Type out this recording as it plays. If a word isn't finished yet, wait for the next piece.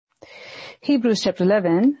Hebrews chapter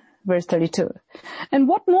 11, verse 32. And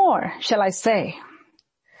what more shall I say?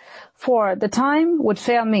 For the time would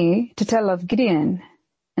fail me to tell of Gideon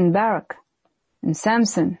and Barak and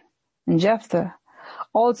Samson and Jephthah,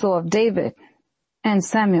 also of David and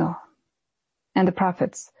Samuel and the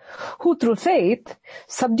prophets, who through faith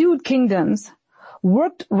subdued kingdoms,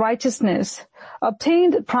 worked righteousness,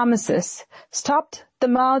 obtained promises, stopped the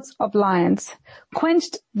mouths of lions,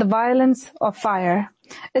 quenched the violence of fire,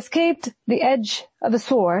 escaped the edge of the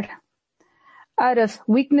sword, out of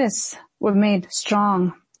weakness were made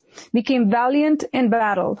strong, became valiant in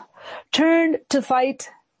battle, turned to fight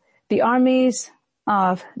the armies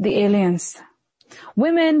of the aliens.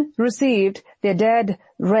 Women received their dead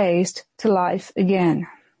raised to life again.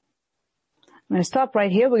 I'm going to stop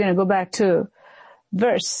right here. We're going to go back to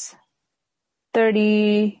verse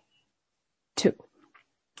 32.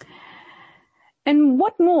 And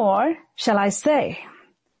what more shall I say?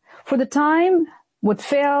 For the time would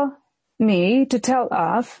fail me to tell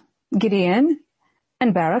of Gideon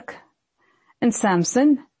and Barak and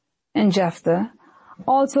Samson and Jephthah,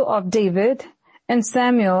 also of David and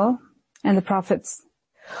Samuel and the prophets,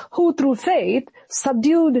 who through faith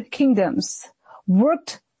subdued kingdoms,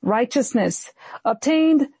 worked righteousness,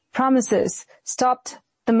 obtained promises, stopped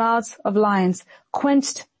the mouths of lions,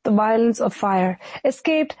 quenched the violence of fire,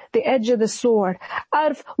 escaped the edge of the sword,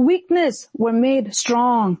 out of weakness were made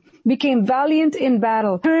strong, became valiant in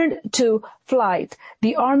battle, turned to flight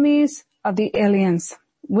the armies of the aliens.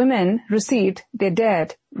 Women received their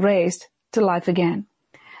dead raised to life again.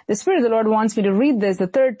 The Spirit of the Lord wants me to read this the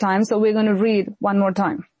third time, so we're going to read one more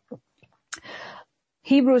time.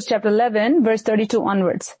 Hebrews chapter 11, verse 32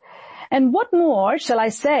 onwards. And what more shall I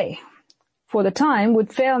say? For the time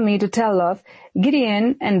would fail me to tell of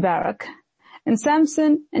Gideon and Barak, and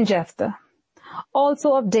Samson and Jephthah,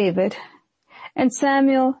 also of David and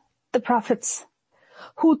Samuel the prophets,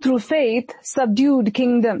 who through faith subdued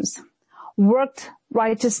kingdoms, worked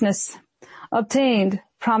righteousness, obtained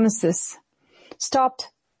promises, stopped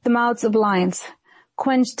the mouths of lions,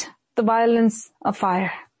 quenched the violence of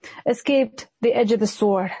fire, escaped the edge of the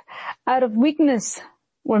sword, out of weakness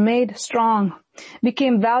were made strong,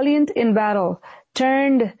 became valiant in battle,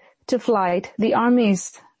 turned to flight the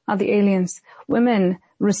armies of the aliens. Women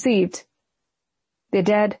received their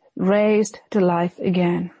dead raised to life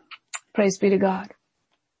again. Praise be to God.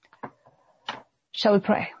 Shall we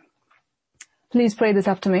pray? Please pray this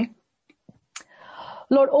after me.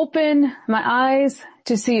 Lord, open my eyes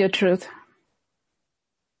to see your truth.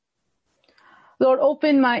 Lord,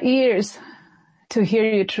 open my ears to hear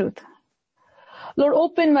your truth. Lord,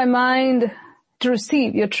 open my mind to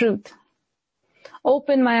receive your truth.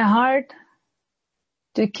 Open my heart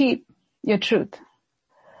to keep your truth.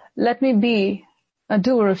 Let me be a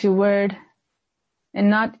doer of your word and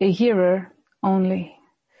not a hearer only.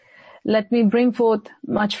 Let me bring forth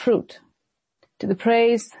much fruit to the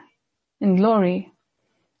praise and glory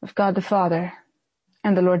of God the Father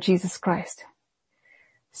and the Lord Jesus Christ.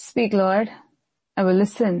 Speak, Lord. I will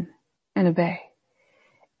listen and obey.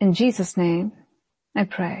 In Jesus' name, I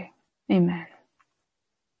pray. Amen.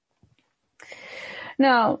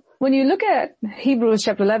 Now, when you look at Hebrews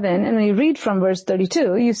chapter 11 and when you read from verse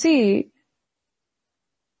 32, you see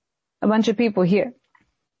a bunch of people here.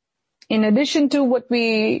 In addition to what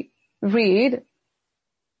we read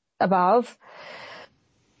above,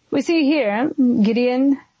 we see here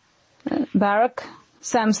Gideon, Barak,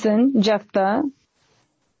 Samson, Jephthah.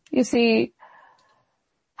 You see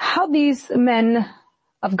how these men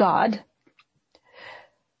of God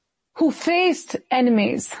who faced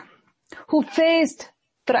enemies, who faced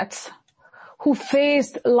threats, who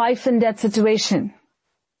faced life and death situation.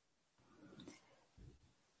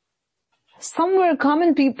 Some were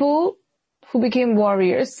common people who became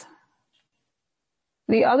warriors.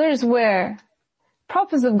 The others were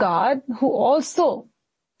prophets of God who also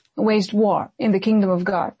waged war in the kingdom of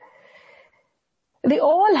God. They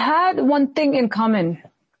all had one thing in common.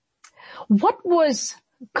 What was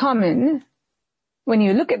common when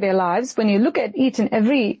you look at their lives, when you look at each and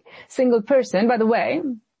every single person? By the way,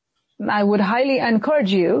 I would highly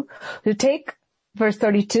encourage you to take verse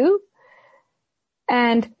 32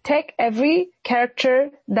 and take every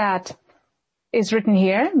character that is written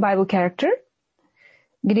here, Bible character,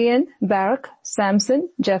 Gideon, Barak, Samson,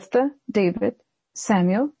 Jephthah, David,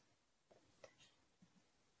 Samuel.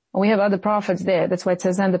 We have other prophets there. That's why it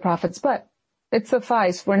says and the prophets, but it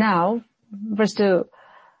suffices for now verse 2.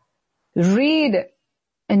 Read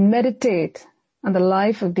and meditate on the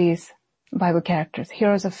life of these Bible characters,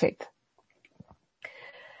 heroes of faith.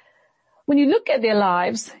 When you look at their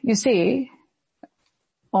lives, you see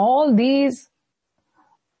all these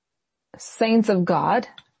saints of God,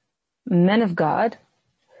 men of God,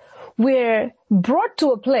 were brought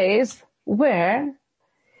to a place where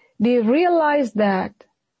they realized that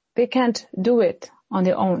they can't do it on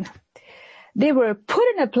their own. They were put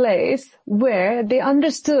in a place where they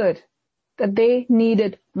understood that they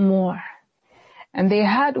needed more. And they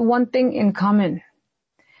had one thing in common.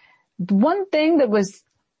 The one thing that was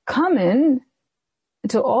common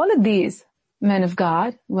to all of these men of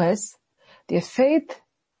God was their faith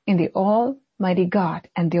in the Almighty God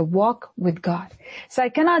and their walk with God. So I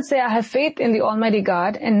cannot say I have faith in the Almighty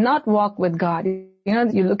God and not walk with God. You know,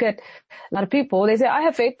 you look at a lot of people, they say, I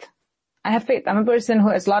have faith. I have faith. I'm a person who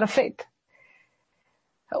has a lot of faith.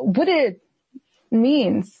 What it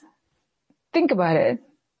means, think about it.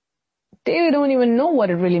 They don't even know what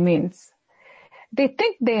it really means. They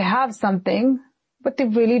think they have something, but they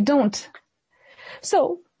really don't.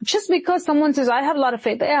 So just because someone says, I have a lot of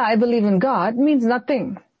faith, yeah, I believe in God, means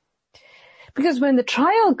nothing. Because when the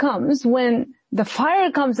trial comes, when the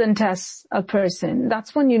fire comes and tests a person,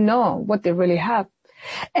 that's when you know what they really have.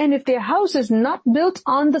 And if their house is not built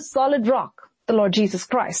on the solid rock, the Lord Jesus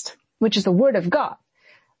Christ, which is the Word of God,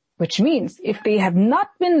 which means if they have not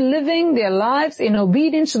been living their lives in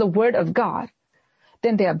obedience to the Word of God,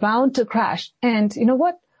 then they are bound to crash. And you know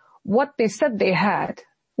what? What they said they had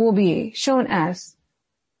will be shown as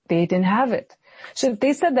they didn't have it. So if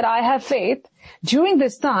they said that I have faith, during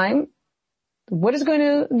this time, what is going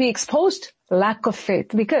to be exposed? Lack of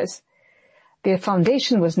faith, because their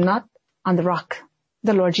foundation was not on the rock,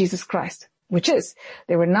 the Lord Jesus Christ, which is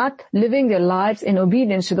they were not living their lives in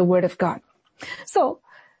obedience to the Word of God. So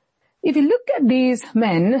if you look at these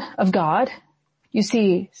men of God, you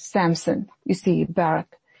see Samson, you see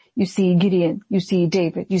Barak, you see Gideon, you see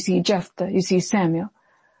David, you see Jephthah, you see Samuel.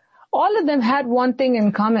 All of them had one thing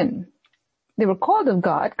in common. They were called of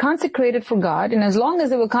God, consecrated for God, and as long as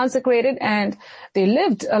they were consecrated and they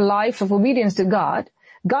lived a life of obedience to God,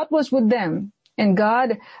 God was with them, and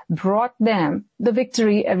God brought them the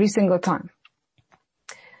victory every single time.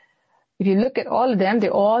 If you look at all of them, they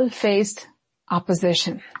all faced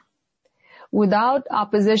opposition. Without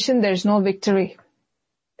opposition, there's no victory.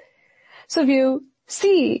 So if you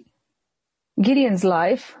see Gideon's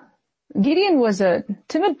life, Gideon was a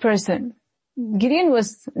timid person. Gideon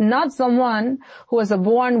was not someone who was a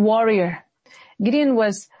born warrior. Gideon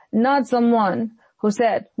was not someone who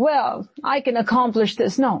said, well, I can accomplish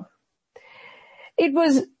this. No. It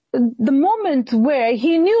was the moment where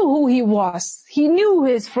he knew who he was. He knew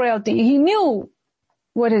his frailty. He knew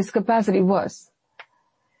what his capacity was.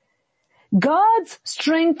 God's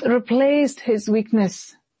strength replaced his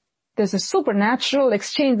weakness. There's a supernatural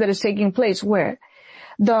exchange that is taking place where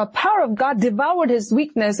the power of God devoured his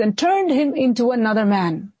weakness and turned him into another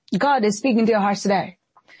man. God is speaking to your hearts today.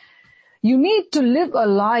 You need to live a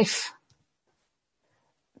life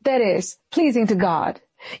that is pleasing to God.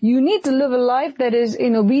 You need to live a life that is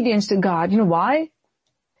in obedience to God. You know why?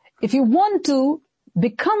 If you want to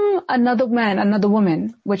become another man, another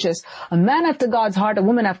woman, which is a man after God's heart, a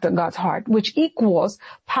woman after God's heart, which equals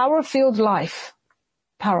power-filled life,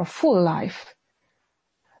 powerful life,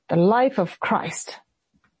 the life of Christ,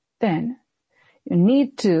 then you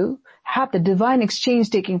need to have the divine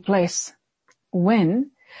exchange taking place.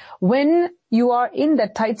 When you are in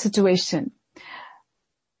that tight situation,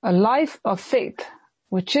 a life of faith,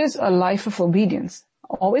 which is a life of obedience.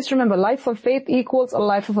 Always remember, life of faith equals a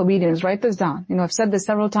life of obedience. Write this down. You know, I've said this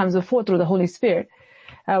several times before through the Holy Spirit.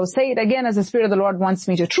 I will say it again as the Spirit of the Lord wants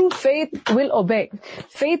me to. True faith will obey.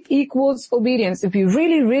 Faith equals obedience. If you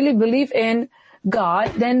really, really believe in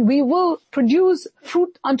God, then we will produce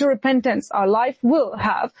fruit unto repentance. Our life will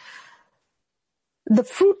have the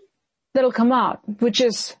fruit that will come out, which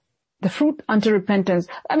is the fruit unto repentance.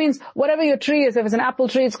 That means whatever your tree is, if it's an apple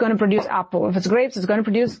tree, it's going to produce apple. If it's grapes, it's going to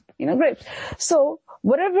produce, grapes. So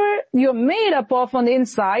whatever you're made up of on the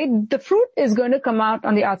inside, the fruit is going to come out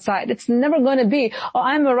on the outside. It's never going to be, oh,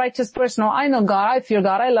 I'm a righteous person, or I know God, I fear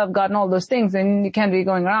God, I love God, and all those things. And you can't be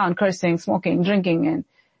going around cursing, smoking, drinking, and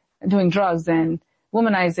doing drugs, and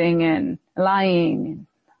womanizing, and lying, and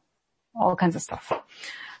all kinds of stuff.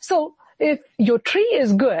 So if your tree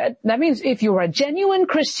is good, that means if you're a genuine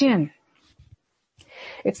Christian,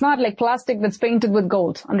 it's not like plastic that's painted with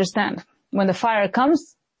gold. Understand? When the fire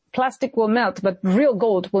comes, plastic will melt, but real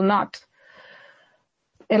gold will not.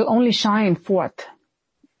 It'll only shine forth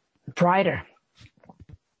brighter.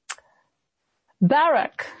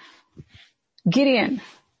 Barak, Gideon,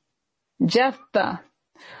 Jephthah,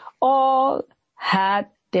 all had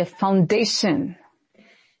their foundation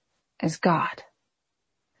as God.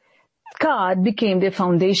 God became their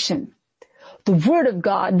foundation. the word of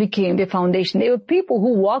God became their foundation. They were people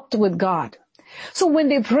who walked with God. So when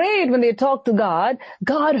they prayed, when they talked to God,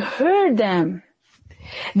 God heard them.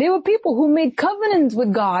 They were people who made covenants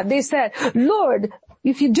with God. They said, Lord,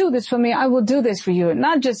 if you do this for me, I will do this for you.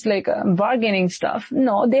 Not just like bargaining stuff.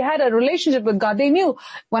 No, they had a relationship with God. They knew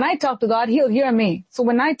when I talk to God, He'll hear me. So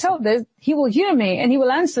when I tell this, He will hear me and He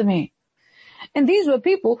will answer me. And these were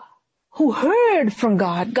people who heard from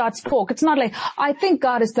God. God spoke. It's not like, I think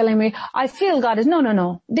God is telling me, I feel God is.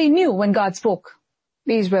 No. They knew when God spoke.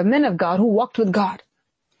 These were men of God who walked with God.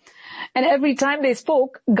 And every time they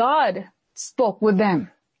spoke, God spoke with them.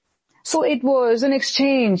 So it was an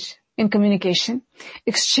exchange in communication,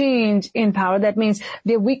 exchange in power. That means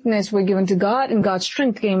their weakness were given to God and God's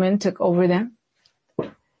strength came in, took over them.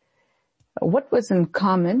 What was in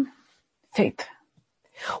common? Faith.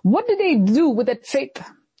 What did they do with that faith?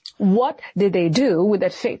 What did they do with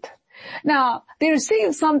that faith? Now, they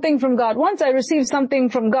received something from God. Once I receive something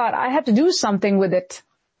from God, I have to do something with it.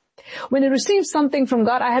 When I receive something from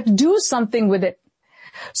God, I have to do something with it.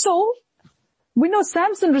 So, we know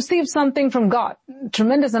Samson received something from God,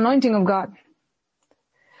 tremendous anointing of God.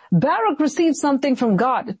 Barak received something from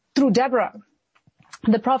God through Deborah,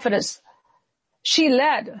 the prophetess. She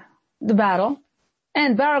led the battle,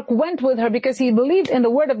 and Barak went with her because he believed in the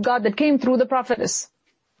word of God that came through the prophetess.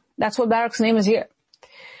 That's what Barak's name is here.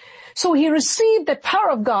 So he received that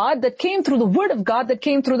power of God that came through the word of God that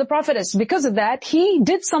came through the prophetess. Because of that, he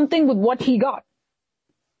did something with what he got.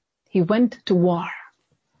 He went to war.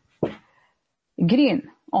 Gideon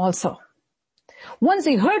also. Once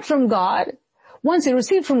he heard from God, once he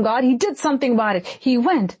received from God, he did something about it. He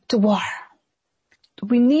went to war.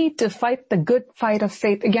 We need to fight the good fight of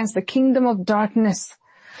faith against the kingdom of darkness.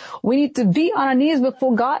 We need to be on our knees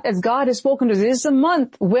before God as God has spoken to us. This is a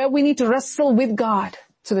month where we need to wrestle with God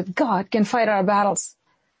so that God can fight our battles.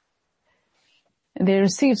 And they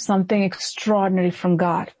received something extraordinary from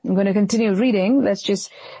God. I'm going to continue reading. Let's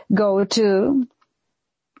just go to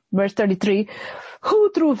verse 33.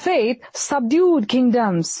 Who through faith subdued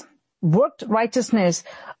kingdoms, worked righteousness,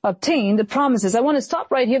 obtained the promises. I want to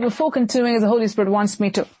stop right here before continuing as the Holy Spirit wants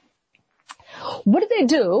me to. What did they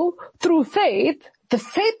do through faith? The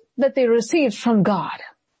faith that they received from God.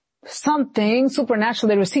 Something supernatural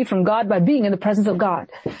they received from God by being in the presence of God.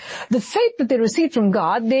 The faith that they received from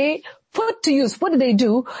God, they put to use. What did they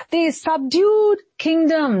do? They subdued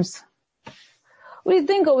kingdoms. What do you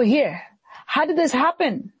think over here? How did this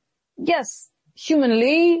happen? Yes,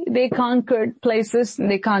 humanly, they conquered places and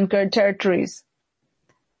they conquered territories.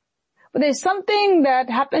 But there's something that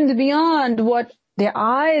happened beyond what their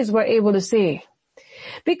eyes were able to see.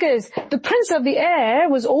 Because the prince of the air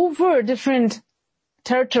was over different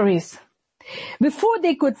territories. Before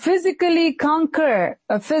they could physically conquer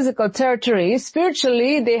a physical territory,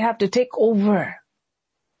 spiritually they have to take over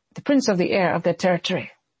the prince of the air of that territory.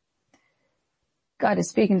 God is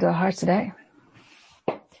speaking to our hearts today.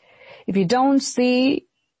 If you don't see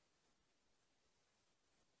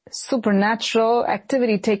supernatural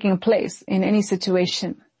activity taking place in any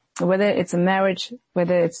situation, whether it's a marriage,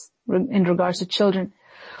 whether it's in regards to children,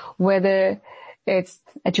 whether it's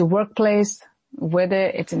at your workplace, whether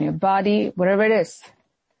it's in your body, whatever it is,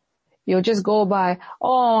 you'll just go by,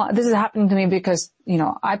 oh, this is happening to me because,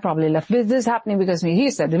 I probably left. This is happening because me.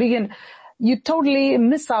 He said, you totally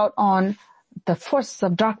miss out on the forces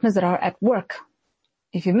of darkness that are at work.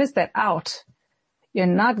 If you miss that out, you're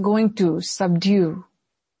not going to subdue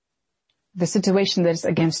the situation that is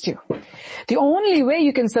against you. The only way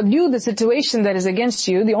you can subdue the situation that is against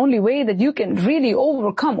you, the only way that you can really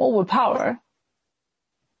overpower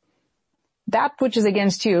that which is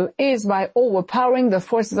against you is by overpowering the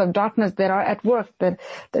forces of darkness that are at work, that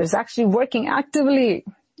is actually working actively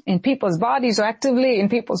in people's bodies or actively in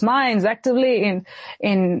people's minds, actively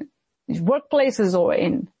in workplaces or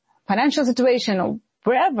in financial situation or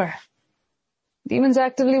wherever. Demons are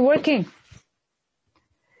actively working.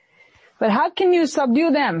 But how can you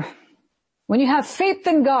subdue them? When you have faith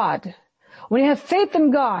in God, when you have faith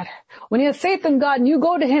in God and you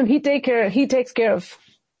go to Him, He takes care of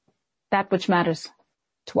that which matters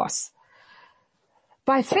to us.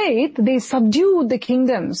 By faith, they subdued the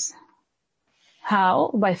kingdoms.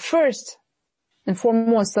 How? By first and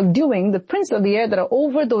foremost subduing the prince of the air that are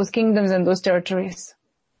over those kingdoms and those territories.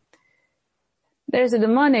 There's a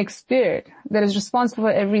demonic spirit that is responsible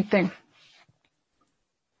for everything.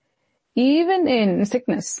 Even in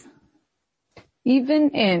sickness, even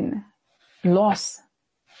in loss,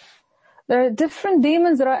 there are different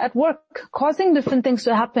demons that are at work causing different things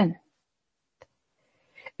to happen.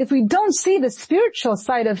 If we don't see the spiritual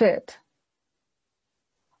side of it,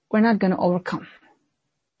 we're not going to overcome.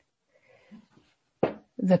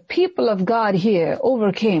 the people of God here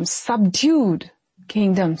overcame, subdued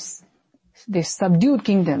kingdoms. They subdued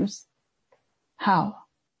kingdoms. How?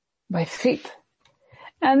 By faith.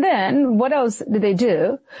 And then, what else did they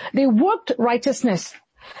do? They worked righteousness.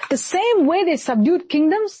 The same way they subdued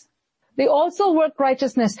kingdoms, they also worked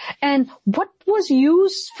righteousness. And what was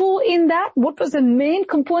useful in that? What was the main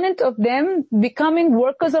component of them becoming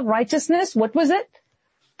workers of righteousness? What was it?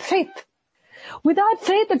 Faith. Without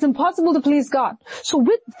faith, it's impossible to please God. So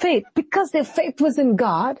with faith, because their faith was in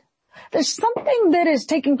God, there's something that is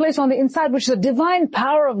taking place on the inside, which is the divine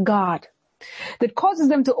power of God that causes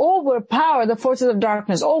them to overpower the forces of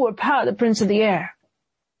darkness, overpower the prince of the air,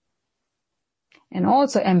 and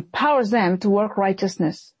also empowers them to work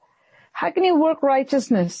righteousness. How can you work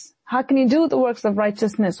righteousness? How can you do the works of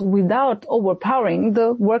righteousness without overpowering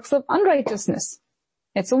the works of unrighteousness?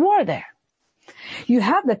 It's a war there. You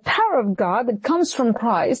have the power of God that comes from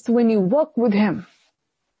Christ when you walk with Him,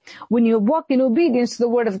 when you walk in obedience to the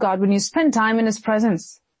Word of God, when you spend time in His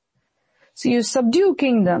presence. So you subdue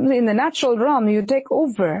kingdoms. In the natural realm, you take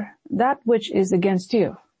over that which is against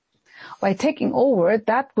you. By taking over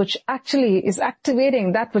that which actually is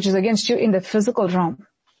activating that which is against you in the physical realm.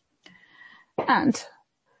 And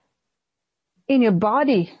in your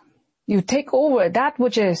body, you take over that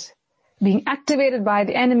which is being activated by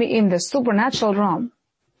the enemy in the supernatural realm.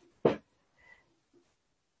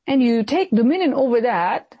 And you take dominion over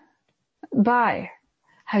that by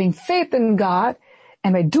having faith in God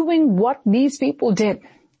and by doing what these people did.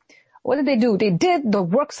 What did they do? They did the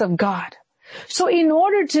works of God. So in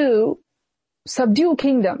order to subdue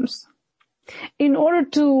kingdoms, in order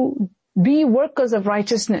to be workers of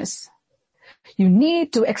righteousness, you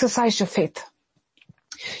need to exercise your faith.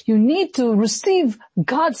 You need to receive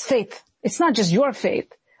God's faith. It's not just your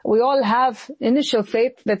faith. We all have initial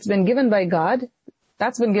faith that's been given by God.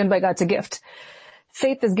 That's been given by God. It's a gift.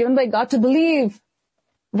 Faith is given by God to believe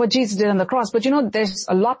what Jesus did on the cross. But there's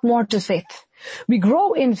a lot more to faith. We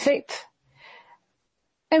grow in faith.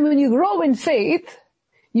 And when you grow in faith,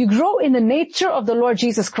 you grow in the nature of the Lord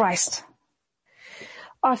Jesus Christ.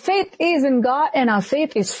 Our faith is in God and our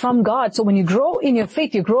faith is from God. So when you grow in your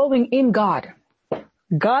faith, you're growing in God.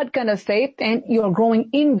 God kind of faith, and you're growing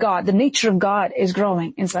in God. The nature of God is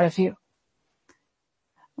growing inside of you.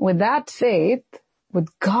 With that faith, with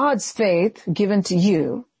God's faith given to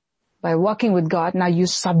you, by walking with God, now you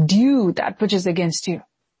subdue that which is against you.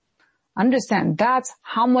 Understand, that's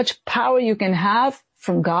how much power you can have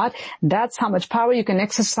from God. That's how much power you can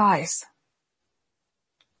exercise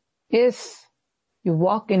if you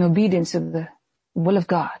walk in obedience to the will of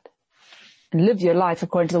God and live your life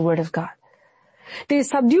according to the Word of God. They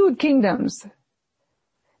subdued kingdoms.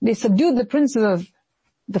 They subdued the princes of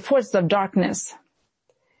the forces of darkness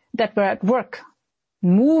that were at work,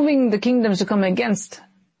 moving the kingdoms to come against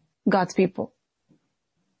God's people.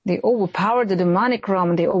 They overpowered the demonic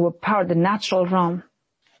realm. They overpowered the natural realm.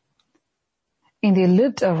 And they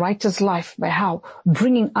lived a righteous life by how?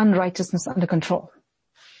 Bringing unrighteousness under control.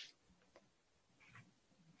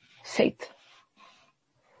 Faith.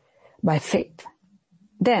 By faith.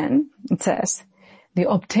 Then, it says, they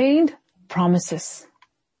obtained promises.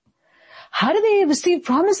 How do they receive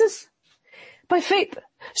promises? By faith.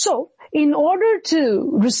 So, in order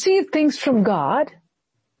to receive things from God,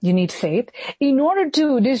 you need faith. In order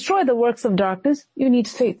to destroy the works of darkness, you need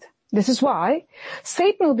faith. This is why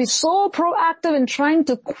Satan will be so proactive in trying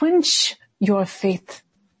to quench your faith.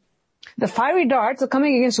 The fiery darts are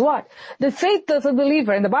coming against what? The faith of a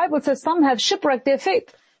believer. And the Bible says some have shipwrecked their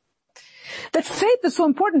faith. That faith is so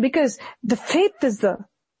important because the faith is the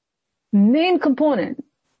main component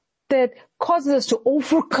that causes us to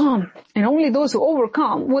overcome. And only those who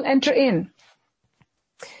overcome will enter in.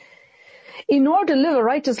 In order to live a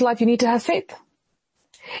righteous life, you need to have faith.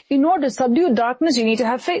 In order to subdue darkness, you need to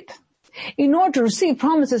have faith. In order to receive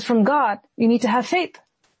promises from God, you need to have faith.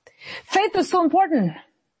 Faith is so important.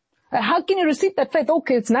 How can you receive that faith?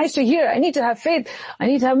 Okay, it's nice to hear. I need to have faith. I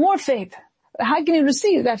need to have more faith. How can you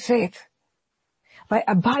receive that faith? By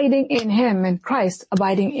abiding in Him and Christ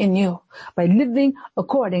abiding in you. By living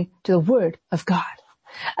according to the Word of God.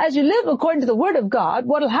 As you live according to the Word of God,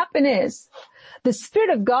 what will happen is the Spirit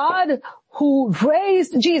of God who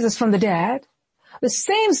raised Jesus from the dead, the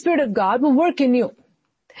same Spirit of God will work in you.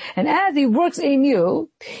 And as He works in you,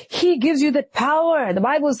 He gives you that power. The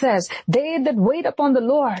Bible says, they that wait upon the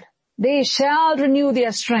Lord, they shall renew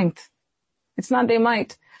their strength. It's not they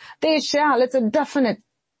might. They shall. It's a definite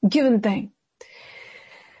given thing.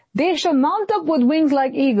 They shall mount up with wings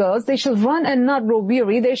like eagles. They shall run and not grow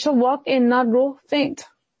weary. They shall walk and not grow faint.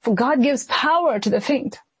 For God gives power to the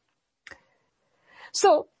faint.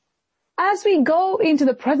 So, as we go into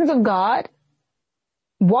the presence of God,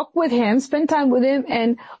 walk with Him, spend time with Him,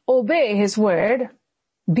 and obey His word,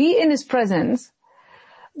 be in His presence,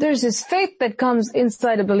 there's this faith that comes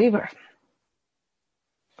inside a believer.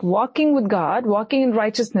 Walking with God, walking in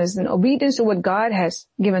righteousness and obedience to what God has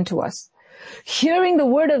given to us. Hearing the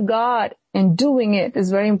word of God and doing it is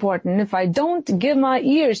very important. If I don't give my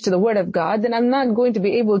ears to the word of God, then I'm not going to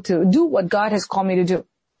be able to do what God has called me to do.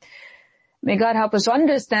 May God help us to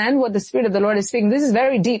understand what the Spirit of the Lord is speaking. This is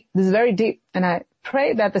very deep. This is very deep. And I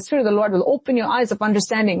pray that the Spirit of the Lord will open your eyes of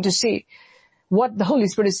understanding to see what the Holy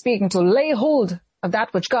Spirit is speaking, to lay hold of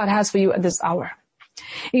that which God has for you at this hour.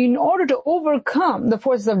 In order to overcome the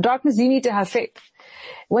forces of darkness, you need to have faith.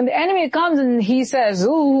 When the enemy comes and he says,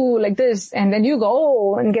 ooh, like this, and then you go,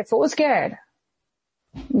 oh, and get so scared,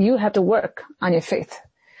 you have to work on your faith.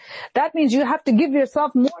 That means you have to give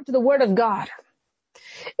yourself more to the word of God.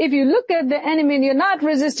 If you look at the enemy and you're not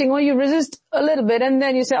resisting, or you resist a little bit, and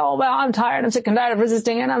then you say, oh, well, I'm tired, I'm sick and tired of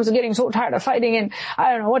resisting, and I'm getting so tired of fighting, and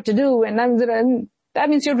I don't know what to do, and that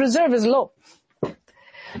means your reserve is low.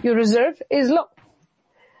 Your reserve is low.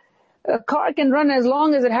 A car can run as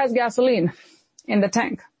long as it has gasoline in the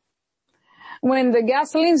tank. When the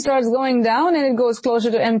gasoline starts going down and it goes closer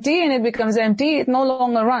to empty and it becomes empty, it no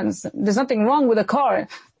longer runs. There's nothing wrong with a car.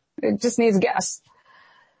 It just needs gas.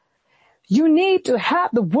 You need to have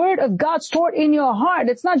the word of God stored in your heart.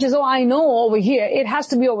 It's not just, oh, I know over here. It has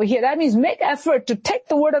to be over here. That means make effort to take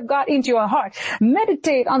the word of God into your heart.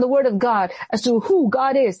 Meditate on the word of God as to who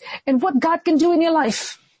God is and what God can do in your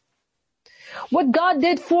life. What God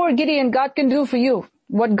did for Gideon, God can do for you.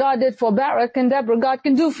 What God did for Barak and Deborah, God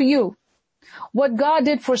can do for you. What God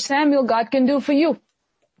did for Samuel, God can do for you.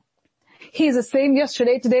 He's the same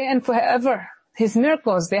yesterday, today, and forever. His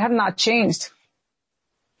miracles, they have not changed.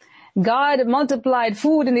 God multiplied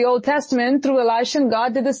food in the Old Testament through Elisha, and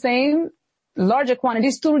God did the same, larger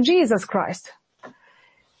quantities through Jesus Christ.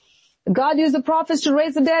 God used the prophets to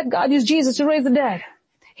raise the dead. God used Jesus to raise the dead.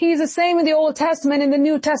 He's the same in the Old Testament and the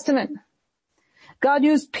New Testament. God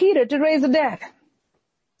used Peter to raise the dead.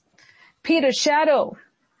 Peter's shadow,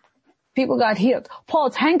 people got healed.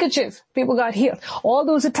 Paul's handkerchief, people got healed. All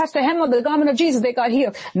those who touched the hem of the garment of Jesus, they got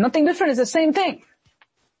healed. Nothing different. It's the same thing.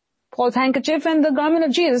 Paul's handkerchief and the garment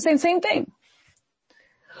of Jesus, same thing.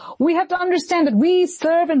 We have to understand that we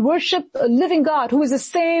serve and worship a living God who is the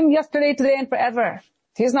same yesterday, today, and forever.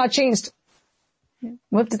 He has not changed. We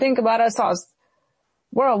have to think about ourselves.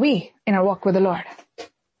 Where are we in our walk with the Lord?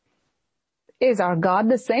 Is our God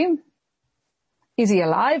the same? Is He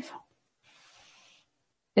alive?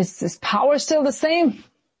 Is His power still the same?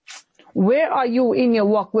 Where are you in your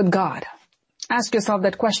walk with God? Ask yourself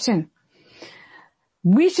that question.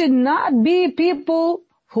 We should not be people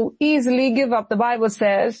who easily give up. The Bible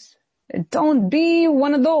says, don't be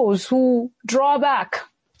one of those who draw back.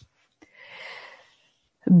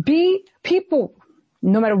 Be people,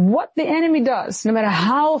 no matter what the enemy does, no matter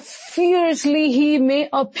how fiercely he may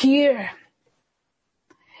appear.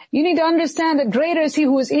 You need to understand that greater is He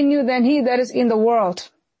who is in you than he that is in the world.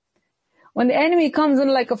 When the enemy comes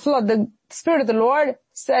in like a flood, the Spirit of the Lord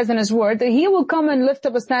says in His word that He will come and lift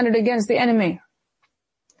up a standard against the enemy.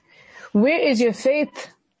 Where is your faith?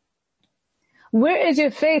 Where is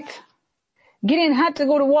your faith? Gideon had to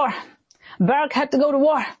go to war. Barak had to go to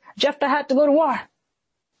war. Jephthah had to go to war.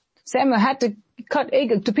 Samuel had to cut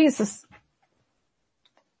Agag to pieces.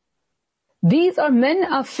 These are men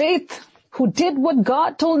of faith who did what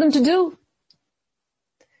God told them to do.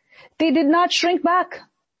 They did not shrink back.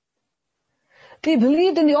 They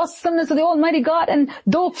believed in the awesomeness of the Almighty God, and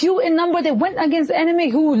though few in number, they went against the enemy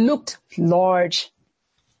who looked large.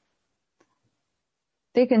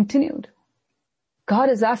 They continued. God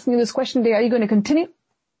is asking you this question today. Are you going to continue?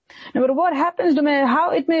 No matter what happens, no matter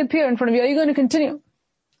how it may appear in front of you, are you going to continue?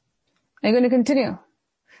 Are you going to continue?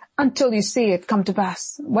 Until you see it come to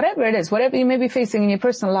pass. Whatever it is, whatever you may be facing in your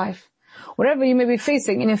personal life, whatever you may be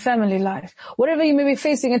facing in your family life, whatever you may be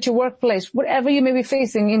facing at your workplace, whatever you may be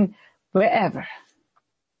facing in wherever,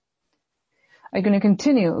 are you going to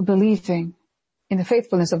continue believing in the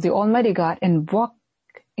faithfulness of the Almighty God and walk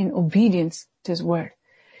in obedience to His word?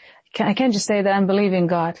 I can't just say that I'm believing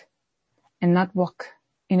God and not walk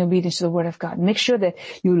in obedience to the word of God. Make sure that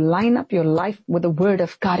you line up your life with the word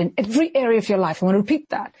of God in every area of your life. I want to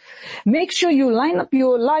repeat that. Make sure you line up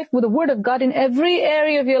your life with the word of God in every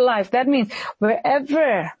area of your life. That means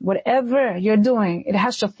whatever you're doing, it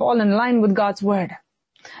has to fall in line with God's word.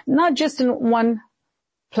 Not just in one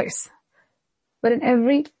place, but in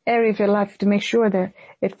every area of your life, to make sure that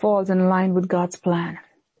it falls in line with God's plan.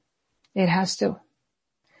 It has to.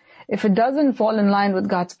 If it doesn't fall in line with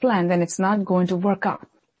God's plan, then it's not going to work out.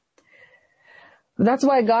 That's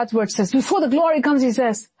why God's word says, before the glory comes, he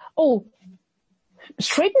says, oh,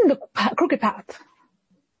 straighten the crooked path.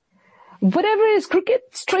 Whatever is crooked,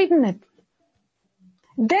 straighten it.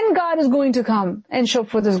 Then God is going to come and show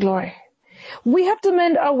forth his glory. We have to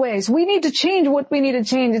mend our ways. We need to change what we need to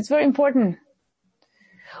change. It's very important.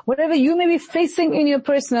 Whatever you may be facing in your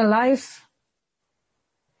personal life,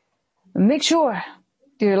 make sure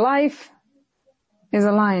that your life is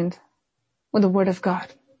aligned with the word of God.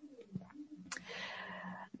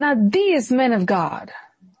 Now these men of God,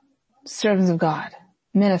 servants of God,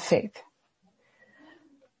 men of faith,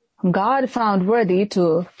 God found worthy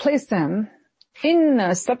to place them in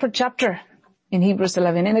a separate chapter in Hebrews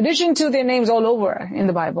 11, in addition to their names all over in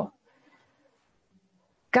the Bible.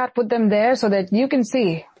 God put them there so that you can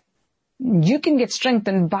see, you can get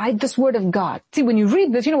strengthened by this word of God. See, when you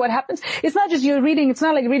read this, you know what happens? It's not just you're reading, it's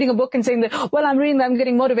not like reading a book and saying that, well, I'm reading that, I'm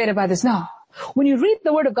getting motivated by this. No. When you read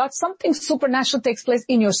the word of God, something supernatural takes place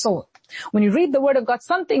in your soul. When you read the word of God,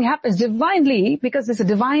 something happens divinely because it's a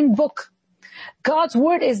divine book. God's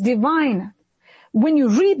word is divine. When you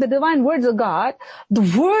read the divine words of God, the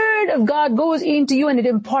word of God goes into you and it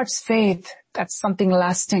imparts faith. That's something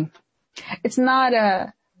lasting. It's not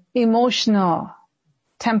a emotional,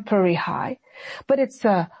 temporary high, but it's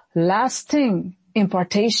a lasting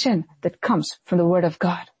impartation that comes from the word of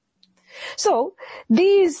God. So,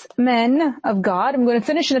 these men of God, I'm going to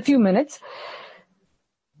finish in a few minutes.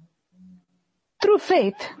 Through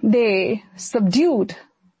faith, they subdued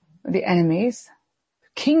the enemies,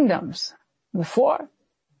 kingdoms. Before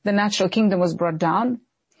the natural kingdom was brought down,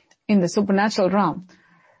 in the supernatural realm,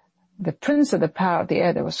 the prince of the power of the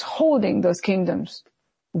air that was holding those kingdoms,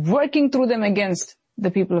 working through them against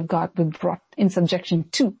the people of God, were brought in subjection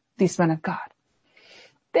to these men of God.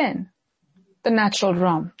 Then the natural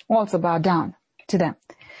realm also bowed down to them.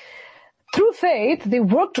 Through faith, they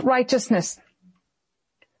worked righteousness.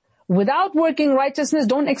 Without working righteousness,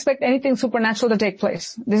 don't expect anything supernatural to take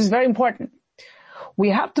place. This is very important. We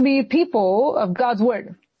have to be people of God's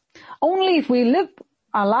word. Only if we live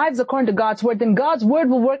our lives according to God's word, then God's word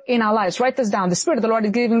will work in our lives. Write this down. The Spirit of the Lord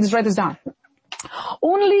is giving this. Write this down.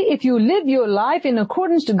 Only if you live your life in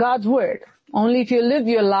accordance to God's word, only if you live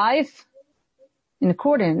your life in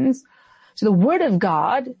accordance to the word of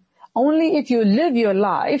God, only if you live your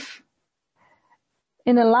life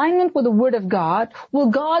in alignment with the word of God, will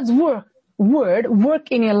God's word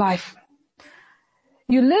work in your life.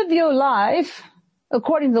 You live your life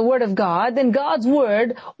according to the word of God, then God's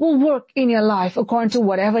word will work in your life according to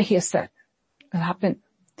whatever he has said will happen.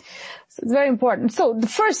 So it's very important. So the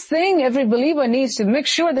first thing every believer needs to make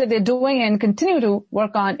sure that they're doing and continue to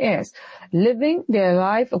work on is living their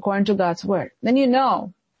life according to God's word. Then you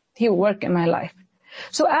know he will work in my life.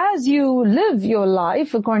 So as you live your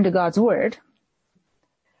life according to God's word,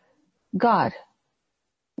 God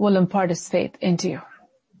will impart his faith into you.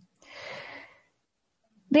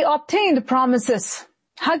 They obtained promises.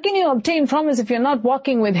 How can you obtain promise if you're not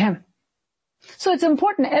walking with him? So it's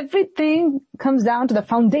important. Everything comes down to the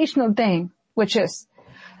foundational thing, which is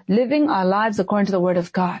living our lives according to the word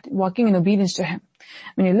of God, walking in obedience to him.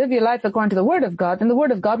 When you live your life according to the word of God, then the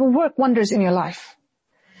word of God will work wonders in your life.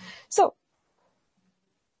 So,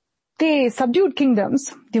 they subdued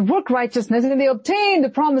kingdoms, they worked righteousness, and they obtained the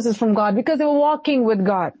promises from God because they were walking with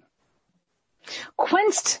God.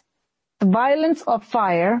 Quenched the violence of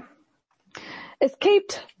fire,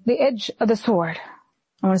 escaped the edge of the sword.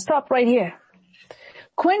 I want to stop right here.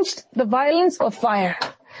 Quenched the violence of fire.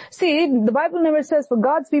 See, the Bible never says for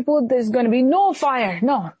God's people there's going to be no fire.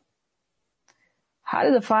 No. How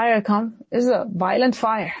did the fire come? It's a violent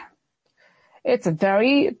fire. It's a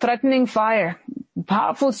very threatening fire.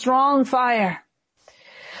 Powerful, strong fire.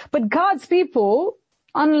 But God's people,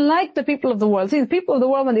 unlike the people of the world, see, the people of the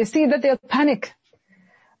world, when they see that, they'll panic.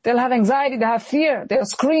 They'll have anxiety, they'll have fear, they'll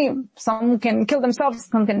scream. Some can kill themselves,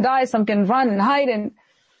 some can die, some can run and hide.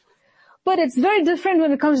 But it's very different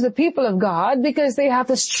when it comes to the people of God because they have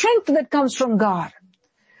the strength that comes from God.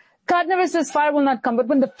 God never says fire will not come, but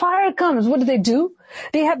when the fire comes, what do?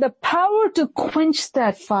 They have the power to quench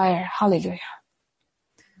that fire. Hallelujah.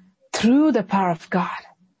 Through the power of God.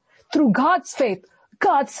 Through God's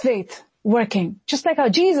faith working. Just like how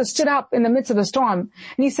Jesus stood up in the midst of the storm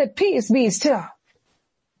and he said, peace, be still.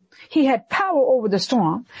 He had power over the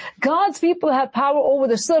storm. God's people have power over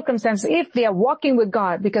the circumstances if they are walking with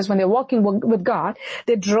God, because when they're walking with God,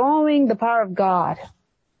 they're drawing the power of God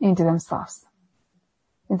into themselves.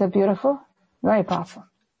 Isn't that beautiful? Very powerful.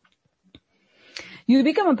 You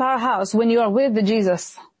become a powerhouse when you are with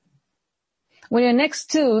Jesus. When you're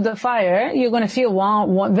next to the fire, you're going to feel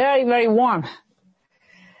warm, very, very warm.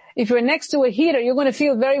 If you're next to a heater, you're going to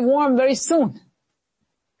feel very warm very soon.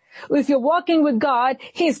 If you're walking with God,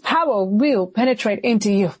 His power will penetrate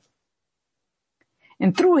into you.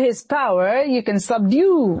 And through His power, you can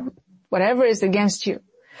subdue whatever is against you.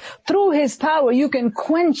 Through His power, you can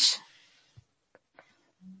quench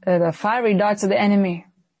the fiery darts of the enemy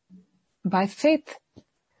by faith.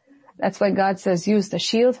 That's why God says use the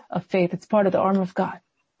shield of faith. It's part of the armor of God.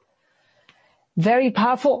 Very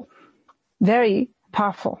powerful. Very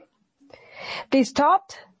powerful. They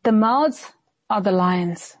stopped the mouths of the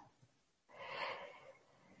lions.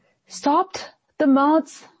 Stopped the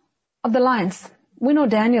mouths of the lions. We know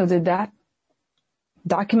Daniel did that.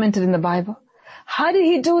 Documented in the Bible. How did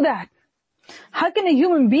he do that? How can a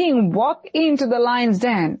human being walk into the lion's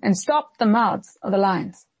den and stop the mouths of the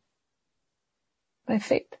lions? By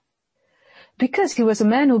faith. Because he was a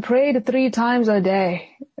man who prayed 3 times a day.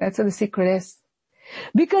 That's what the secret is.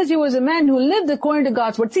 Because he was a man who lived according to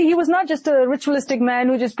God's word. See, he was not just a ritualistic man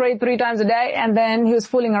who just prayed 3 times a day and then he was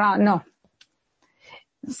fooling around. No.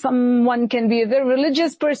 Someone can be a very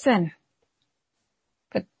religious person,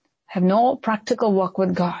 but have no practical walk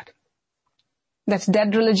with God. That's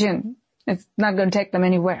dead religion. It's not going to take them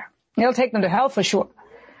anywhere. It'll take them to hell for sure.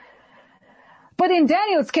 But in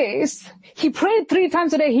Daniel's case, he prayed 3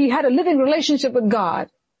 times a day. He had a living relationship with God.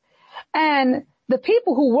 And the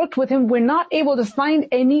people who worked with him were not able to find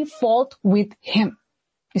any fault with him.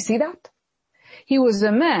 You see that? He was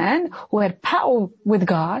a man who had power with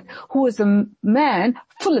God, who was a man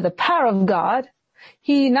full of the power of God.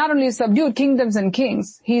 He not only subdued kingdoms and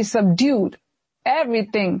kings, he subdued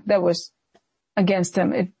everything that was against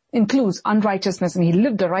him. It includes unrighteousness, and he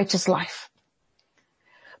lived a righteous life.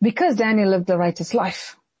 Because Daniel lived a righteous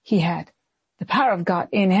life, he had the power of God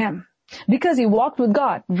in him. Because he walked with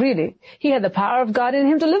God, really, he had the power of God in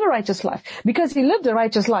him to live a righteous life. Because he lived a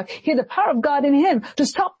righteous life, he had the power of God in him to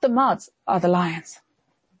stop the mouths of the lions.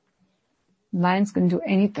 Lions can do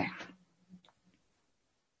anything.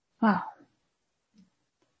 Wow.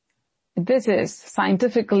 This is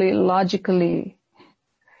scientifically, logically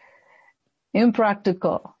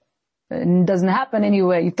impractical. It doesn't happen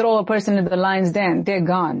anywhere. You throw a person into the lion's den, they're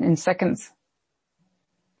gone in seconds.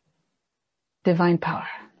 Divine power.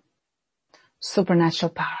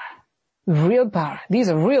 Supernatural power. Real power. These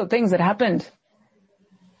are real things that happened.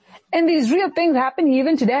 And these real things happen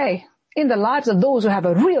even today in the lives of those who have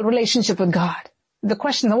a real relationship with God. The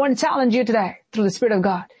question I want to challenge you today through the Spirit of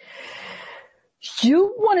God.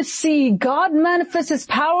 You want to see God manifest His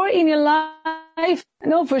power in your life?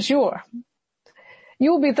 No, for sure.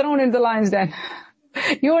 You'll be thrown into the lion's den.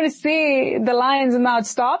 You want to see the lion's mouth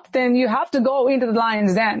stopped? Then you have to go into the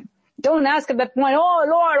lion's den. Don't ask at that point, oh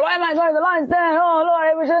Lord, why am I going to the lion's den? Oh Lord,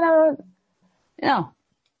 I wish I never. No.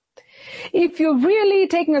 If you're really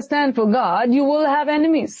taking a stand for God, you will have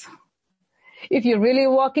enemies. If you're really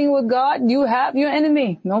walking with God, you have your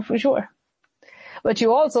enemy. No, for sure. But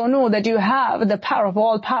you also know that you have the power of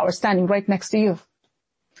all power standing right next to you,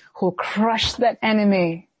 who crushed that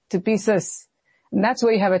enemy to pieces. And that's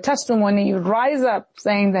where you have a testimony. You rise up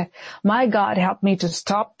saying that, my God helped me to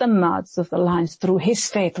stop the mouths of the lions through His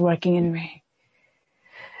faith working in me.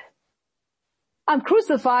 I'm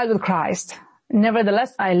crucified with Christ.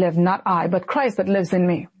 Nevertheless, I live, not I, but Christ that lives in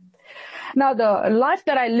me. Now, the life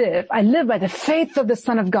that I live by the faith of the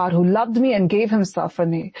Son of God who loved me and gave Himself for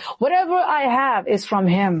me. Whatever I have is from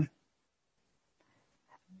Him.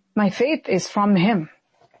 My faith is from Him.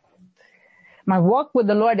 My walk with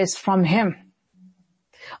the Lord is from Him.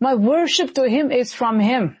 My worship to Him is from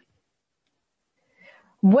Him.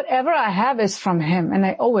 Whatever I have is from Him, and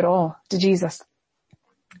I owe it all to Jesus.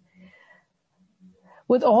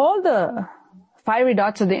 With all the fiery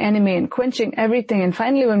darts of the enemy and quenching everything, and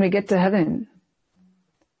finally when we get to heaven,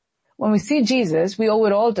 when we see Jesus, we owe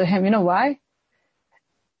it all to Him. You know why?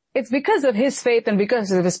 It's because of His faith and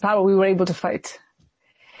because of His power we were able to fight.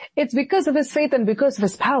 It's because of His faith and because of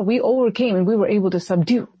His power we overcame and we were able to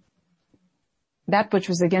subdue that which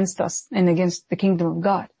was against us and against the kingdom of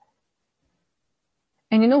God.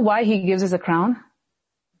 And you know why He gives us a crown?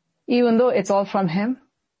 Even though it's all from Him?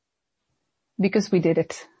 Because we did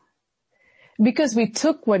it. Because we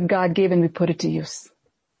took what God gave and we put it to use.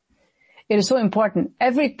 It is so important.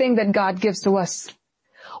 Everything that God gives to us,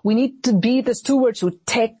 we need to be the stewards who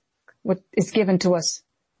take what is given to us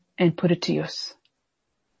and put it to use.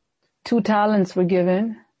 2 talents were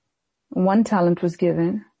given. 1 talent was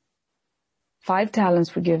given. 5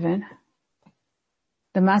 talents were given.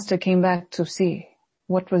 The master came back to see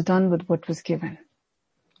what was done with what was given.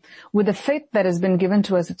 With the faith that has been given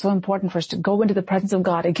to us, it's so important for us to go into the presence of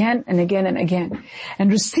God again and again and again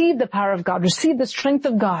and receive the power of God, receive the strength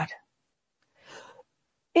of God.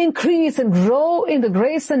 increase and grow in the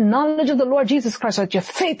grace and knowledge of the Lord Jesus Christ, so that your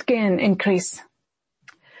faith can increase,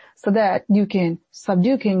 so that you can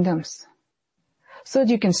subdue kingdoms, so that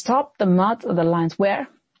you can stop the mouth of the lions. Where?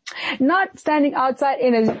 Not standing outside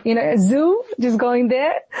in a zoo, just going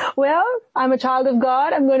there. Well, I'm a child of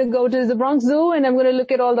God. I'm going to go to the Bronx Zoo and I'm going to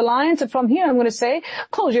look at all the lions. And from here, I'm going to say,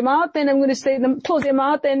 close your mouth. And I'm going to say, close your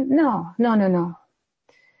mouth. And no.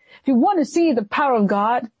 If you want to see the power of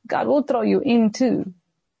God, God will throw you into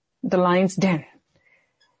the lion's den.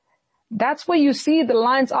 That's where you see the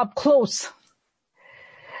lions up close.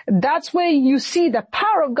 That's where you see the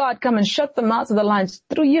power of God come and shut the mouths of the lions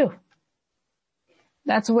through you.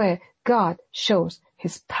 That's where God shows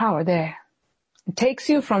his power there. It takes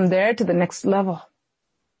you from there to the next level,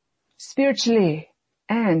 spiritually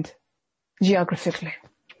and geographically,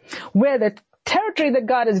 where the territory that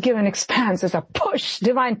God has given expands. There's a push,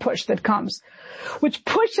 divine push that comes, which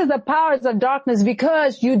pushes the powers of darkness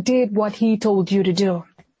because you did what he told you to do.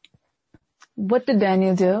 What did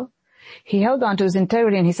Daniel do? He held on to his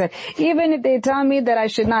integrity and he said, even if they tell me that I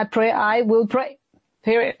should not pray, I will pray.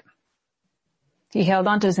 Period. He held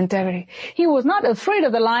on to his integrity. He was not afraid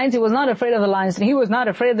of the lions. He was not afraid of the lions. And he was not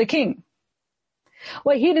afraid of the king.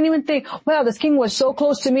 Well, he didn't even think, well, this king was so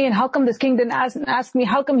close to me, and how come this king didn't ask me?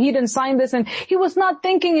 How come he didn't sign this? And he was not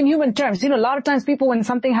thinking in human terms. A lot of times people, when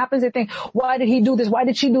something happens, they think, why did he do this? Why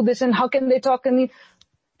did she do this? And how can they talk? And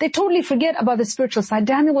they totally forget about the spiritual side.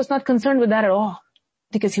 Daniel was not concerned with that at all,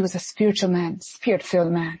 because he was a spiritual man,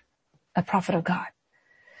 spirit-filled man, a prophet of God.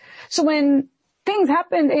 So when things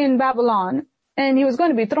happened in Babylon, and he was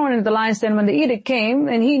going to be thrown into the lion's den when the edict came,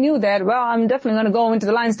 and he knew that, well, I'm definitely going to go into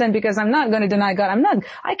the lion's den because I'm not going to deny God.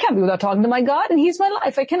 I can't be without talking to my God, and he's my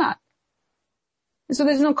life. I cannot. And so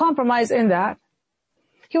there's no compromise in that.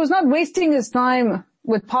 He was not wasting his time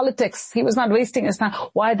with politics. He was not wasting his time.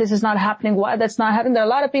 Why this is not happening? Why that's not happening? There are a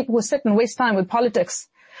lot of people who sit and waste time with politics.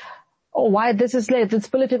 Oh, why this is late? This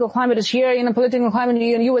political climate is here. Political climate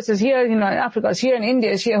in the U.S. is here. Africa is here and India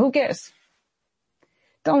is here. Who cares?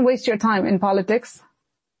 Don't waste your time in politics.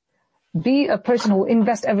 Be a person who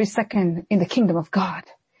invests every second in the kingdom of God.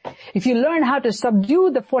 If you learn how to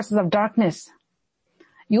subdue the forces of darkness,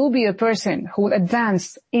 you'll be a person who will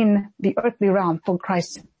advance in the earthly realm for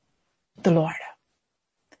Christ the Lord.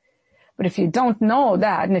 But if you don't know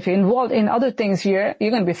that, and if you're involved in other things here,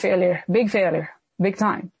 you're going to be failure, big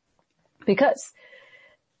time. Because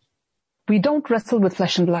we don't wrestle with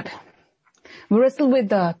flesh and blood. We wrestle with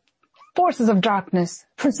the forces of darkness,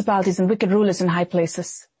 principalities and wicked rulers in high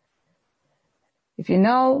places. If you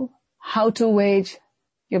know how to wage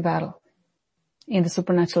your battle in the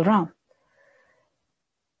supernatural realm,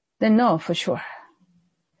 then know for sure,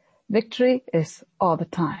 victory is all the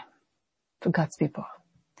time for God's people.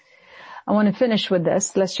 I want to finish with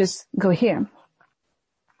this. Let's just go here.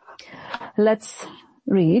 Let's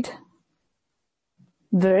read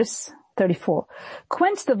verse 34.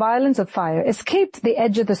 Quench the violence of fire, escaped the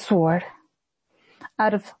edge of the sword.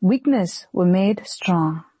 Out of weakness were made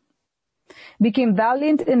strong. Became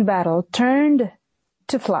valiant in battle, turned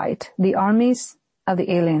to flight the armies of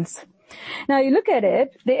the aliens. Now you look at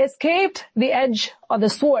it, they escaped the edge of the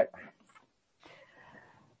sword.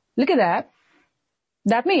 Look at that.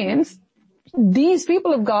 That means these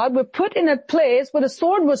people of God were put in a place where the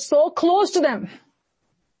sword was so close to them.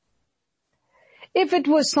 If it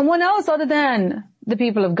was someone else other than the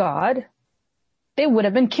people of God, they would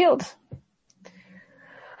have been killed.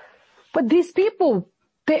 But these people,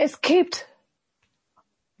 they escaped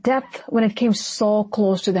death when it came so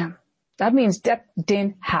close to them. That means death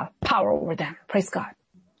didn't have power over them. Praise God.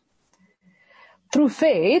 Through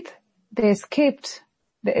faith, they escaped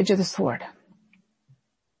the edge of the sword.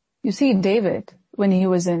 You see David, when he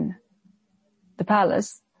was in the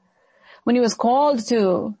palace, when he was called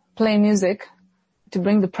to play music, to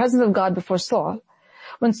bring the presence of God before Saul,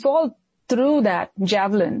 when Saul threw that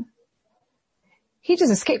javelin, he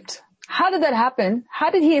just escaped. How did that happen? How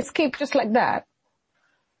did he escape just like that?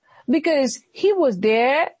 Because he was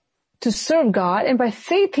there to serve God, and by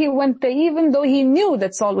faith he went there even though he knew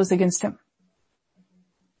that Saul was against him.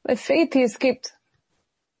 By faith he escaped.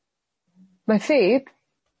 By faith,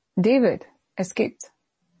 David escaped.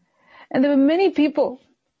 And there were many people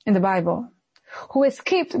in the Bible who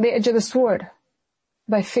escaped the edge of the sword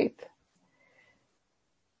by faith.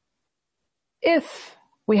 If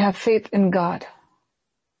we have faith in God,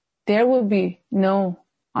 there will be no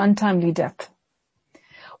untimely death.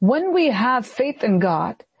 When we have faith in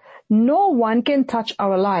God, no one can touch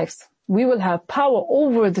our lives. We will have power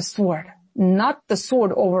over the sword, not the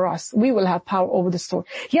sword over us. We will have power over the sword.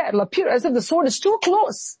 Yeah, it'll appear as if the sword is too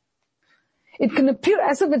close. It can appear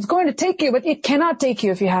as if it's going to take you, but it cannot take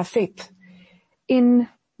you if you have faith in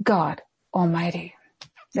God Almighty.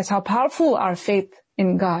 That's how powerful our faith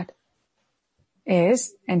in God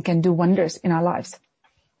is and can do wonders in our lives.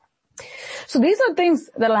 So these are things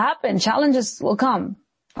that will happen. Challenges will come.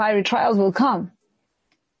 Fiery trials will come.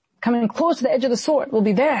 Coming close to the edge of the sword will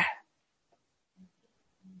be there.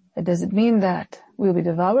 But does it mean that we'll be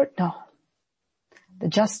devoured? No. The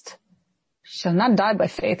just shall not die by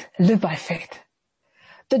faith, live by faith.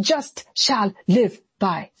 The just shall live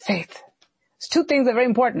by faith. There's two things that are very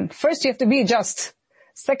important. First, you have to be just.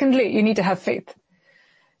 Secondly, you need to have faith.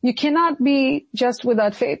 You cannot be just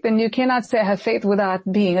without faith, and you cannot say I have faith without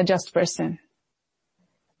being a just person.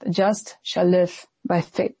 The just shall live by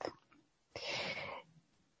faith.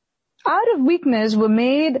 Out of weakness were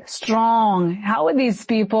made strong. How are these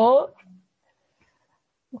people?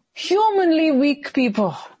 Humanly weak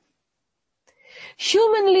people.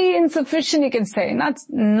 Humanly insufficient, you can say.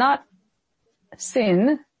 Not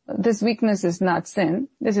sin. This weakness is not sin.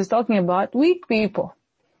 This is talking about weak people.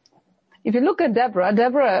 If you look at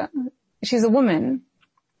Deborah, she's a woman.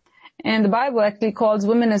 And the Bible actually calls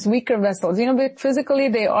women as weaker vessels. Physically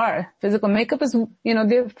they are. Physical makeup is,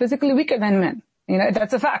 they're physically weaker than men.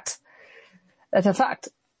 That's a fact. That's a fact.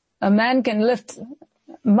 A man can lift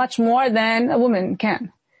much more than a woman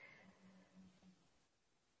can.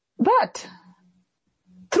 But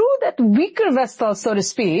through that weaker vessel, so to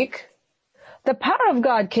speak, the power of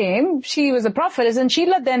God came. She was a prophetess and she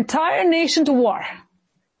led the entire nation to war.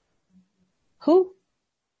 Who?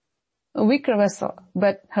 A weaker vessel.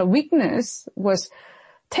 But her weakness was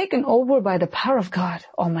taken over by the power of God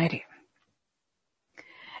Almighty.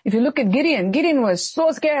 If you look at Gideon was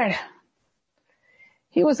so scared.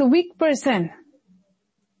 He was a weak person.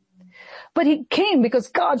 But he came because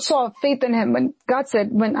God saw faith in him. When God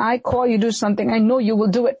said, when I call you to do something, I know you will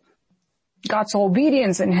do it. God saw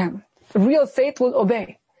obedience in him. Real faith will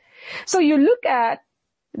obey. So you look at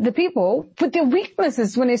the people with their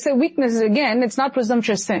weaknesses. When they say weaknesses again, it's not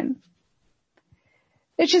presumptuous sin.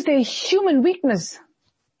 It's just a human weakness.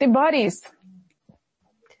 Their bodies.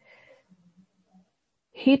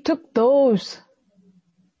 He took those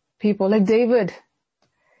people like David.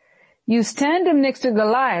 You stand him next to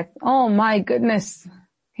Goliath. Oh my goodness.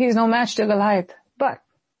 He's no match to Goliath. But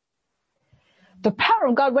the power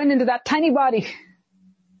of God went into that tiny body.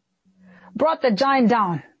 Brought the giant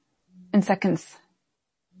down in seconds.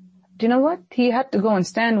 Do you know what? He had to go and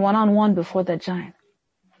stand one-on-one before that giant.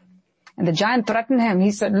 And the giant threatened him.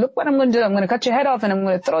 He said, look what I'm going to do. I'm going to cut your head off and I'm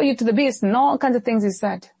going to throw you to the beast, and all kinds of things he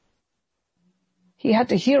said. He had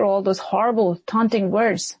to hear all those horrible, taunting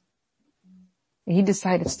words. He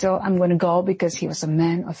decided still, I'm going to go, because he was a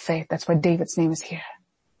man of faith. That's why David's name is here.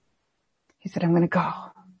 He said, I'm going to go.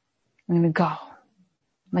 I'm going to go.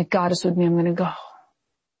 My God is with me. I'm going to go.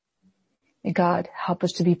 May God help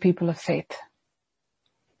us to be people of faith.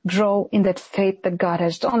 Grow in that faith that God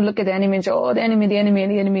has. Don't look at the enemy and say, oh, the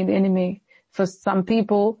enemy. For some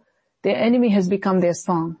people, their enemy has become their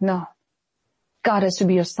song. No. God has to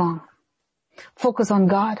be your song. Focus on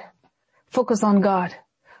God. Focus on God.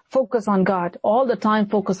 Focus on God. All the time,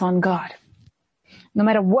 focus on God. No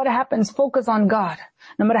matter what happens, focus on God.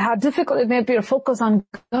 No matter how difficult it may appear, focus on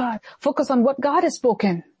God. Focus on what God has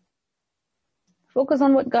spoken. Focus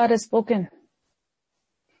on what God has spoken.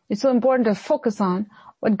 It's so important to focus on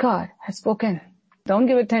what God has spoken. Don't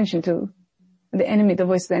give attention to the enemy, the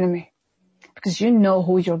voice of the enemy. Because you know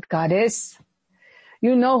who your God is.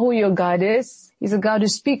 You know who your God is. He's a God who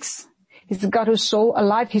speaks. He's a God who's so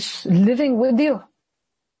alive. He's living with you.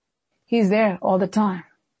 He's there all the time.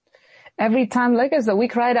 Every time, like us, we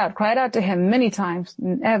cried out to him many times.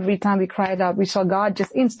 And every time we cried out, we saw God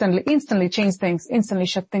just instantly change things, instantly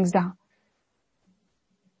shut things down.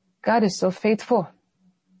 God is so faithful.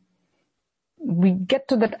 We get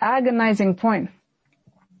to that agonizing point.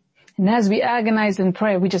 And as we agonize and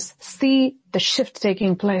pray, we just see the shift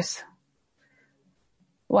taking place.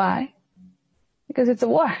 Why? Because it's a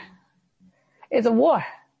war. It's a war.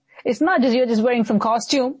 It's not just you're just wearing some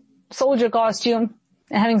costume, soldier costume,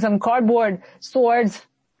 and having some cardboard swords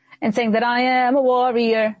and saying that I am a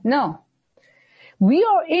warrior. No. We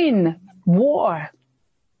are in war.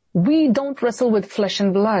 We don't wrestle with flesh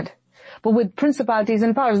and blood, but with principalities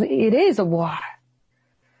and powers. It is a war.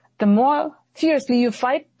 The more fiercely you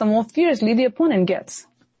fight, the more fiercely the opponent gets.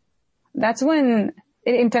 That's when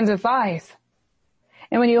it intensifies.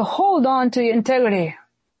 And when you hold on to your integrity,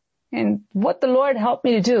 and what the Lord helped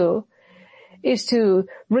me to do is to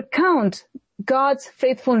recount God's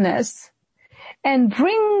faithfulness and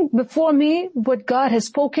bring before me what God has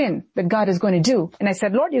spoken that God is going to do. And I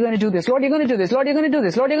said, Lord, you're going to do this. Lord, you're going to do this. Lord, you're going to do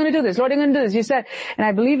this. Lord, you're going to do this. Lord, you're going to do this. You said, and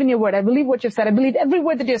I believe in your word. I believe what you've said. I believe every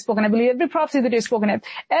word that you've spoken. I believe every prophecy that you've spoken.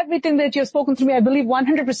 Everything that you've spoken to me, I believe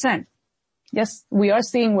 100%. Yes, we are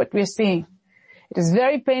seeing what we're seeing. It is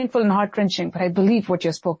very painful and heart-wrenching, but I believe what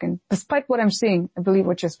you've spoken. Despite what I'm seeing, I believe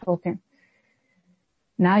what you've spoken.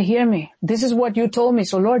 Now hear me. This is what you told me,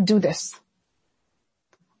 so Lord, do this.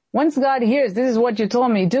 Once God hears, this is what you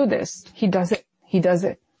told me, do this, He does it. He does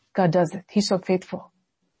it. God does it. He's so faithful.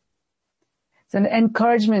 It's an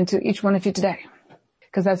encouragement to each one of you today.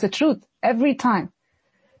 Because that's the truth. Every time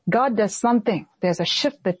God does something, there's a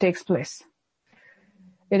shift that takes place.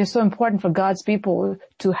 It is so important for God's people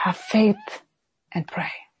to have faith and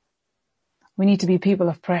pray. We need to be people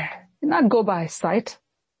of prayer. Not go by sight,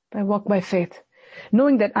 but walk by faith.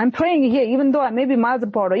 Knowing that I'm praying here, even though I may be miles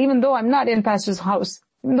apart, or even though I'm not in pastor's house,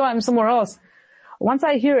 even though I'm somewhere else. Once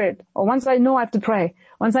I hear it, or once I know I have to pray,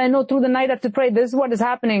 once I know through the night I have to pray, this is what is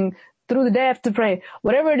happening, through the day I have to pray,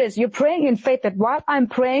 whatever it is, you're praying in faith that while I'm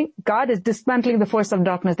praying, God is dismantling the force of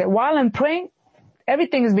darkness there. While I'm praying,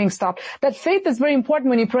 everything is being stopped. That faith is very important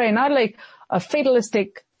when you pray, not like a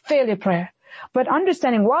fatalistic failure prayer, but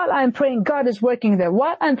understanding while I'm praying, God is working there.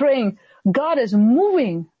 While I'm praying, God is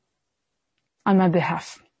moving on my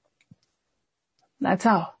behalf. That's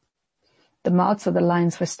how the mouths of the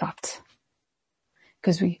lions were stopped.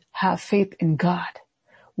 Because we have faith in God.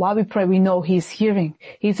 While we pray, we know He's hearing.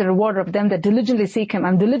 He's a rewarder of them that diligently seek Him.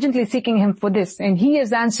 I'm diligently seeking Him for this. And He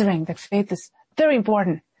is answering. That faith is very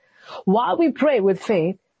important. While we pray with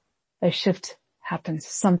faith, a shift happens.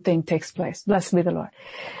 Something takes place. Blessed be the Lord.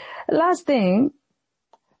 Last thing,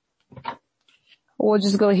 we'll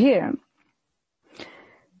just go here.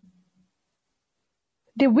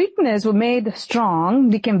 The weakness were made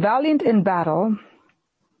strong, became valiant in battle.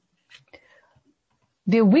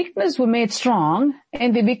 Their weakness were made strong,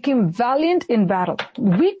 and they became valiant in battle.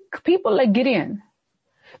 Weak people like Gideon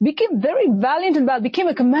became very valiant in battle, became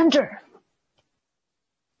a commander.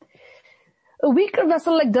 A weaker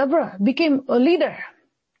vessel like Deborah became a leader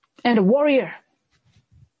and a warrior.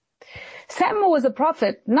 Samuel was a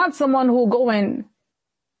prophet, not someone who will go and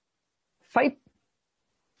fight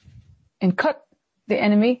and cut the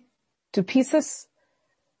enemy to pieces.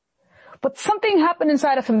 But something happened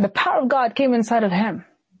inside of him. The power of God came inside of him.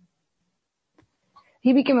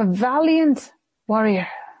 He became a valiant warrior.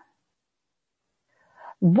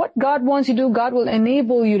 What God wants you to do, God will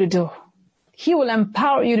enable you to do. He will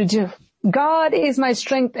empower you to do. God is my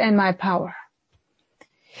strength and my power.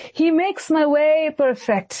 He makes my way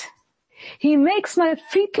perfect. He makes my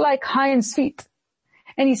feet like hinds' feet.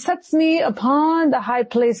 And He sets me upon the high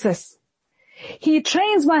places. He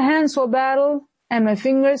trains my hands for battle and my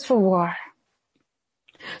fingers for war,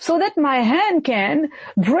 so that my hand can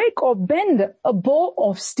break or bend a bow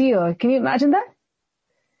of steel. Can you imagine that?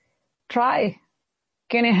 Try.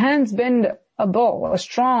 Can your hands bend a bow? A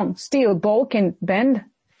strong steel bow can bend.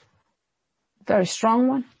 Very strong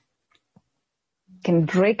one. Can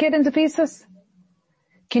break it into pieces.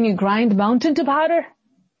 Can you grind mountain to powder?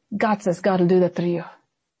 God says God will do that through you.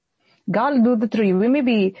 God will do that through you. We may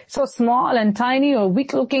be so small and tiny or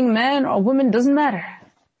weak-looking man or woman, doesn't matter.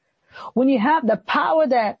 When you have the power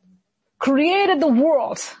that created the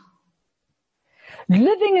world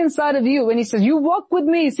living inside of you, and He says, you walk with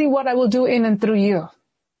me, see what I will do in and through you.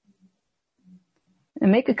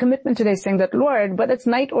 And make a commitment today saying that, Lord, whether it's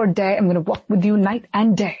night or day, I'm going to walk with you night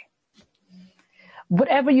and day.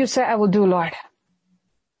 Whatever you say, I will do, Lord.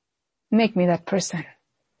 Make me that person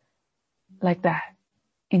like that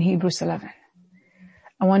in Hebrews 11.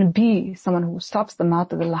 I want to be someone who stops the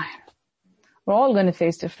mouth of the lion. We're all going to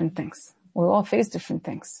face different things. We'll all face different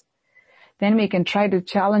things. The enemy can try to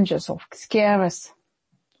challenge us or scare us.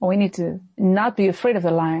 Or we need to not be afraid of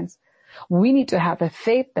the lions. We need to have a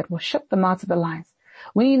faith that will shut the mouths of the lions.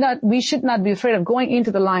 We should not be afraid of going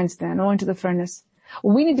into the lion's den or into the furnace.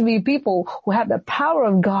 We need to be people who have the power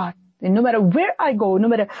of God. And no matter where I go, no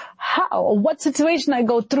matter how or what situation I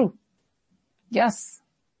go through. Yes,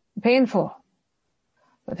 painful.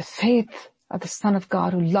 But the faith of the Son of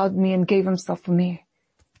God who loved me and gave Himself for me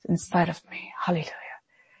is inside of me. Hallelujah.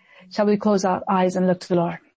 Shall we close our eyes and look to the Lord?